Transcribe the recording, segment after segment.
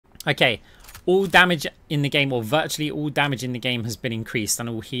Okay, all damage in the game, or virtually all damage in the game, has been increased and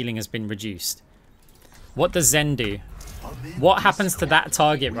all healing has been reduced. What does Zen do? What happens to that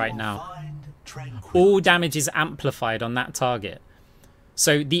target right now? All damage is amplified on that target.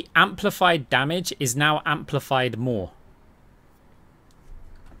 So the amplified damage is now amplified more.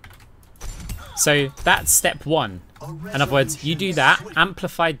 So that's step one. In other words, you do that,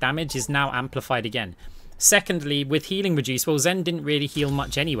 amplified damage is now amplified again. Secondly, with healing reduced, well, Zen didn't really heal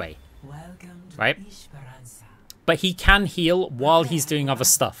much anyway, right? But he can heal while he's doing other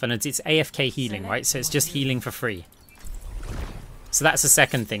stuff, and it's AFK healing, right? So it's just healing for free. So that's the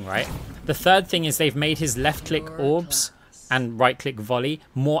second thing, right? The third thing is they've made his left-click orbs and right-click volley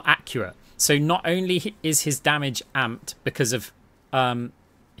more accurate. So not only is his damage amped because of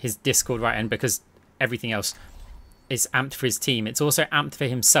his Discord, right, and because everything else is amped for his team, it's also amped for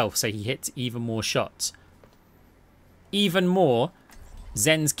himself, so he hits even more shots. Even more,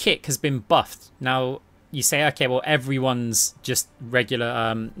 Zen's kick has been buffed. Now, you say, okay, well, everyone's just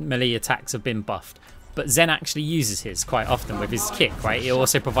regular melee attacks have been buffed. But Zen actually uses his quite often with his kick, right? It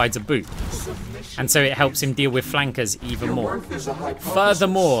also provides a boot. And so it helps him deal with flankers even more.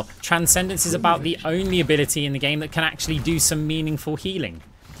 Furthermore, Transcendence is about the only ability in the game that can actually do some meaningful healing.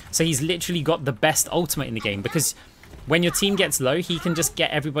 So he's literally got the best ultimate in the game, because when your team gets low, he can just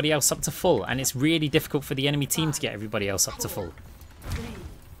get everybody else up to full. And it's really difficult for the enemy team to get everybody else up to full.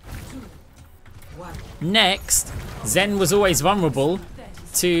 Next, Zen was always vulnerable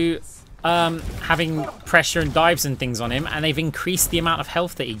to having pressure and dives and things on him, and they've increased the amount of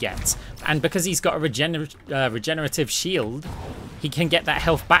health that he gets. And because he's got a regenerative shield, he can get that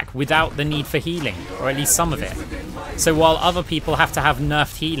health back without the need for healing, or at least some of it. So while other people have to have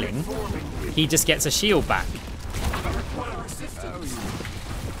nerfed healing, he just gets a shield back.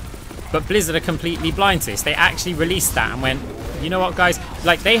 But Blizzard are completely blind to this. They actually released that and went, you know what, guys?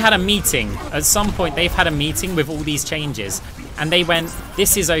 Like, they had a meeting. At some point, they've had a meeting with all these changes, and they went,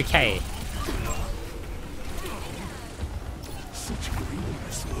 this is okay.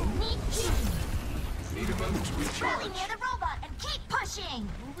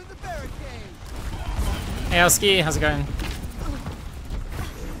 Hey, Elski, how's it going?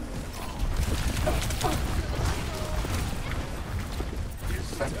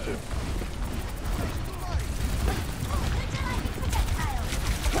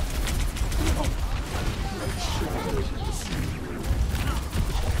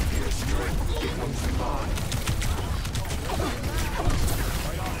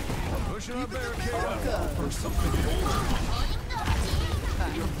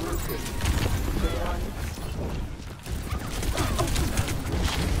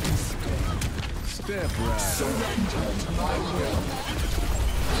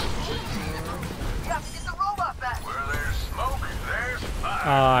 Oh,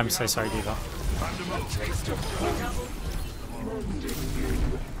 I'm so sorry, Diva.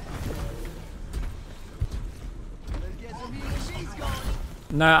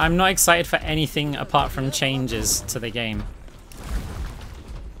 No, I'm not excited for anything apart from changes to the game.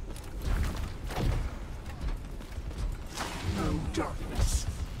 No darkness.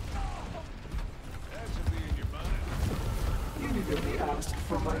 You need to be asked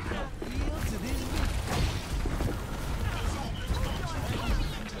for my help.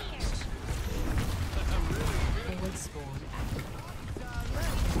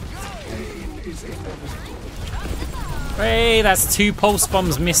 Hey, that's 2 pulse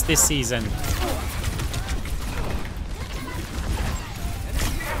bombs missed this season.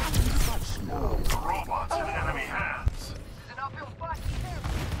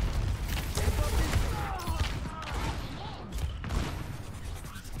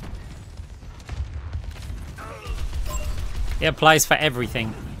 It applies for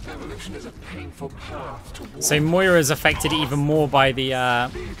everything. So Moira is affected even more by the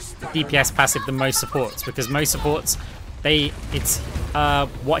DPS passive than most supports, because most supports, it's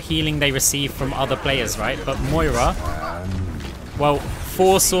what healing they receive from other players, right? But Moira, well,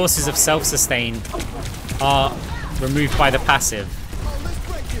 4 sources of self-sustain are removed by the passive.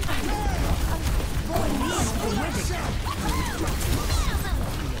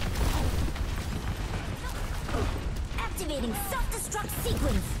 Activating self-destruct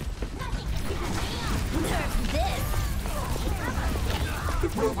sequence. Nerf this. The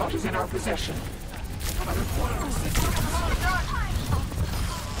robot is in our possession.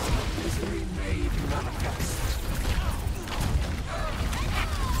 Misery made manifest.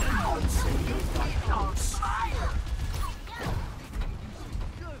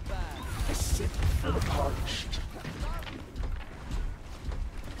 I sit for the parched.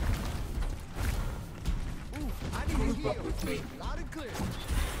 Group up with me. Loud and clear.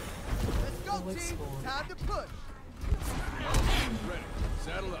 go, team. Time to push. Ready.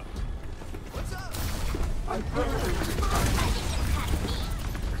 Saddle up. What's up?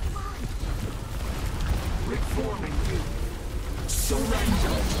 Reforming you.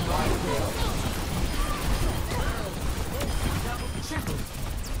 Surrender to my will. Triple.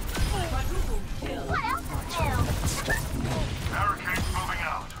 Quadruple kill. What else is new? Barricades moving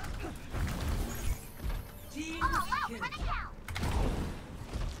out. Team All out kill. for the count.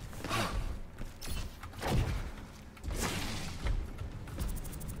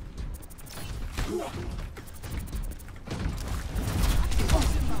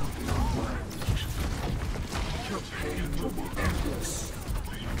 Your pain will be endless.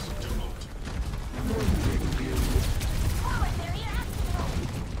 Forward barrier activated.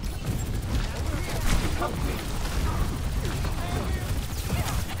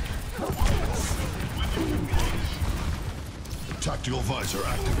 Tactical visor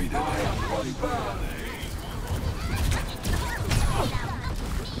activated.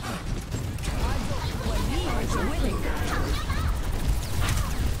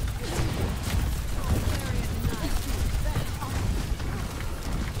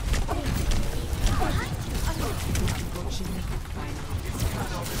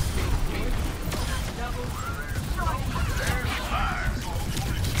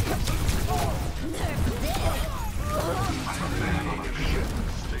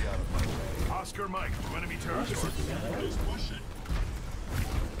 Oscar Mike, to enemy territory.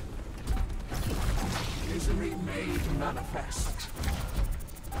 Misery made manifest.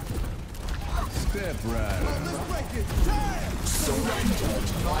 Step right. Let's break it. Time. Surrender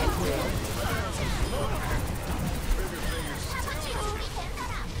to my will.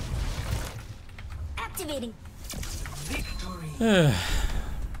 Activating. Victory.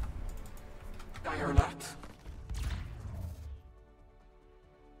 Direlat.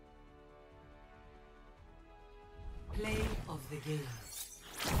 Play of the game.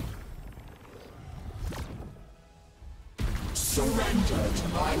 Surrender to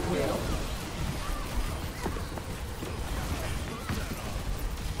my will.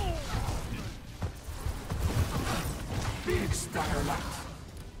 Big Direlat.